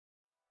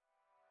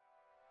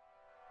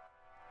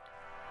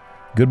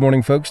Good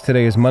morning, folks.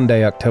 Today is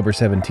Monday, October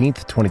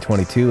 17th,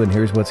 2022, and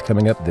here's what's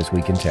coming up this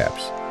week in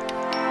TAPPS.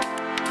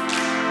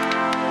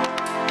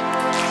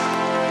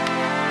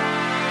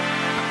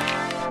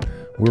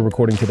 We're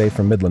recording today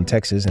from Midland,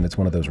 Texas, and it's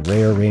one of those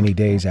rare rainy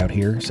days out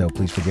here, so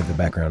please forgive the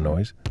background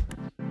noise.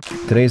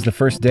 Today is the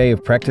first day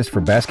of practice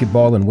for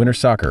basketball and winter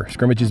soccer.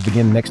 Scrimmages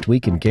begin next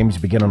week and games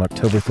begin on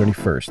October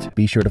 31st.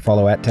 Be sure to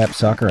follow @TAPPS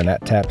Soccer and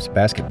 @TAPPS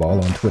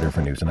Basketball on Twitter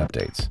for news and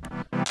updates.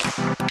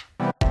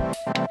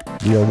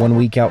 We are 1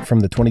 week out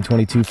from the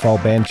 2022 Fall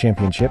Band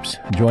Championships.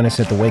 Join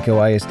us at the Waco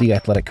ISD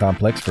Athletic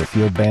Complex for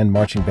field band,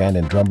 marching band,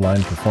 and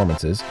drumline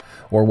performances,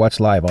 or watch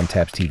live on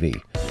TAPPS TV.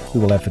 We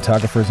will have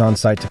photographers on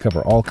site to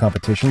cover all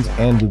competitions,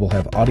 and we will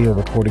have audio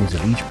recordings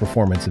of each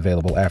performance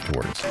available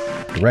afterwards.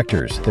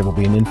 Directors, there will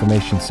be an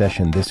information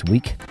session this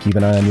week. Keep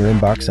an eye on your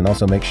inbox and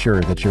also make sure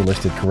that you're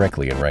listed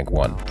correctly in Rank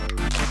 1.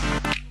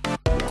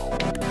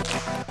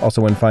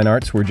 Also in Fine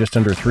Arts, we're just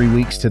under 3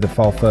 weeks to the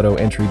fall photo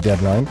entry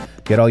deadline.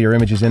 Get all your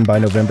images in by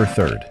November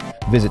 3rd.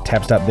 Visit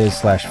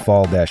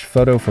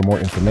tapps.biz/fall-photo for more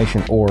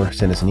information or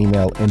send us an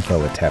email,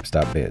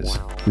 info@tapps.biz.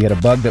 We had a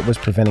bug that was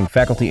preventing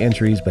faculty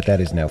entries, but that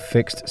is now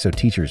fixed, so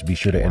teachers, be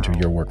sure to enter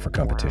your work for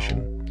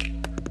competition.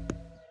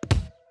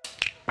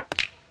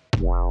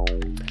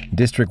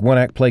 District 1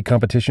 Act Play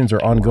competitions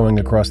are ongoing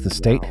across the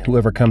state.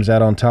 Whoever comes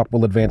out on top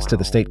will advance to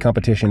the state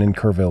competition in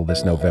Kerrville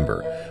this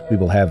November. We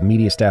will have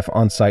media staff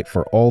on site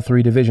for all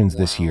 3 divisions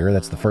this year.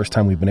 That's the first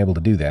time we've been able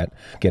to do that,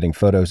 getting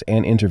photos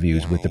and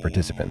interviews with the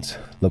participants.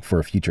 Look for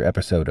a future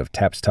episode of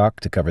TAPPS Talk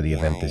to cover the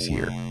event this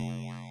year.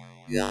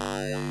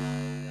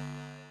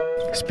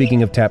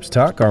 Speaking of TAPPS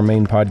Talk, our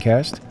main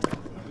podcast.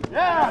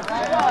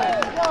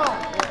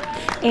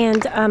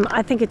 And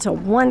I think it's a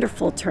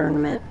wonderful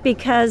tournament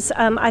because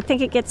I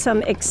think it gets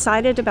them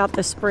excited about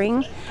the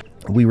spring.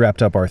 We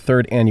wrapped up our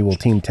 3rd annual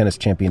team tennis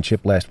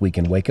championship last week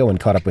in Waco and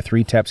caught up with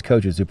 3 TAPPS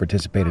coaches who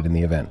participated in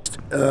the event.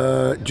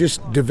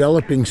 Just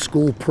developing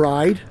school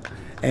pride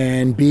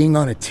and being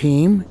on a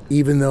team.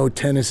 Even though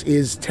tennis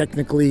is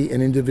technically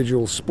an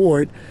individual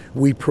sport,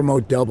 we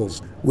promote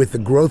doubles. With the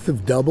growth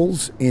of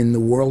doubles in the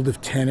world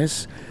of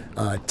tennis,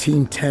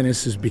 team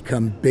tennis has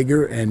become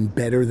bigger and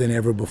better than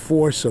ever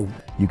before. So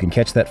you can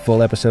catch that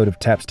full episode of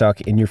TAPPS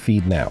Talk in your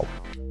feed now.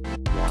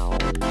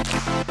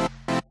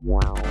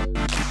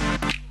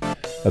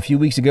 A few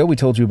weeks ago, we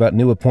told you about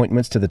new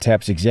appointments to the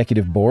TAPPS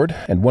Executive Board,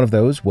 and one of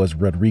those was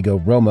Rodrigo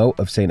Romo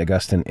of St.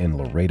 Augustine in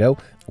Laredo.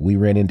 We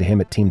ran into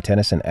him at Team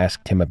Tennis and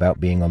asked him about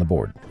being on the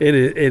board.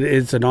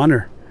 It's an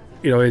honor.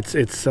 You know,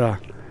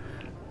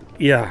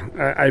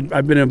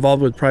 I've been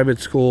involved with private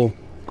school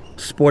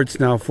sports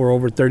now for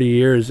over 30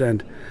 years,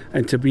 and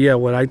to be at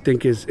what I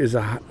think is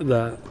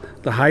the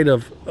height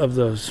of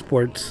the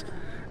sports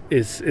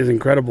is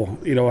incredible.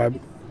 You know,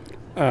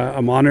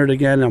 I'm honored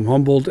again. I'm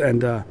humbled,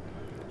 and I'm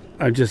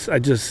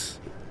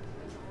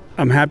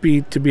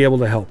happy to be able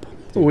to help.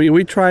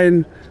 We try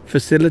and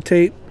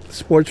facilitate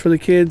sports for the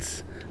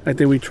kids. I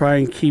think we try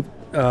and keep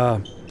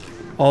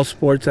all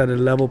sports at a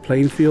level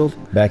playing field.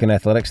 Back in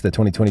athletics, the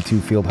 2022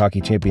 Field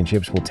Hockey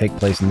Championships will take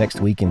place next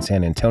week in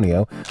San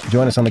Antonio.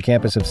 Join us on the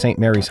campus of St.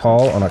 Mary's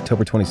Hall on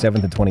October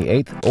 27th and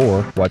 28th,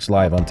 or watch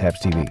live on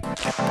TAPPS TV.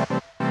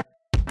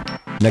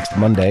 Next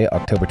Monday,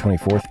 October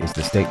 24th, is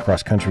the state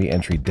cross-country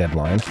entry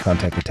deadline.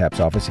 Contact the TAPPS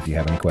office if you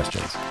have any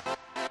questions.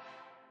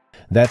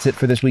 That's it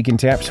for this week in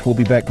TAPPS. We'll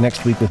be back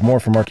next week with more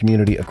from our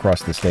community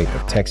across the state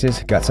of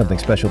Texas. Got something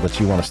special that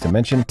you want us to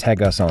mention?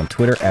 Tag us on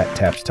Twitter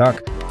 @TAPPS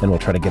Talk, and we'll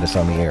try to get us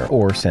on the air.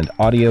 Or send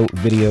audio,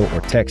 video, or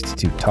text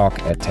to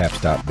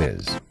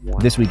talk@tapps.biz.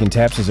 This Week in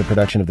TAPPS is a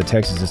production of the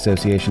Texas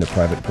Association of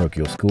Private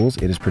Parochial Schools.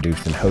 It is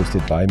produced and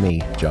hosted by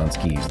me, John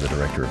Skees, the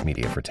Director of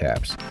Media for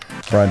TAPPS.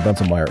 Brian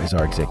Bunselmeyer is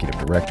our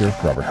Executive Director.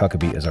 Robert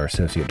Huckabee is our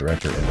Associate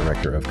Director and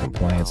Director of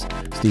Compliance.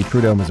 Steve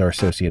Prudhomme is our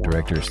Associate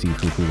Director. Steve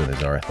Hukulin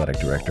is our Athletic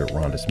Director.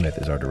 Rhonda Smith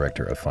is our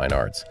Director of Fine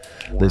Arts.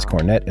 Liz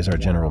Cornett is our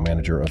General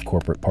Manager of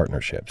Corporate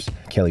Partnerships.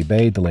 Kelly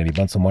Bay, Delaney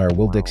Bunselmeyer,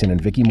 Will Dixon, and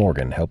Vicki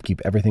Morgan help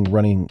keep everything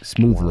running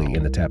smoothly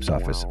in the TAPPS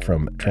office,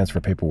 from transfer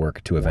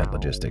paperwork to event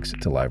logistics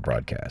to live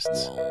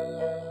broadcasts.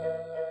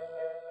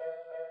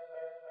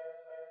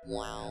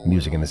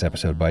 Music in this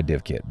episode by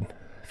DivKid.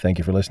 Thank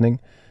you for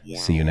listening.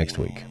 See you next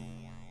week.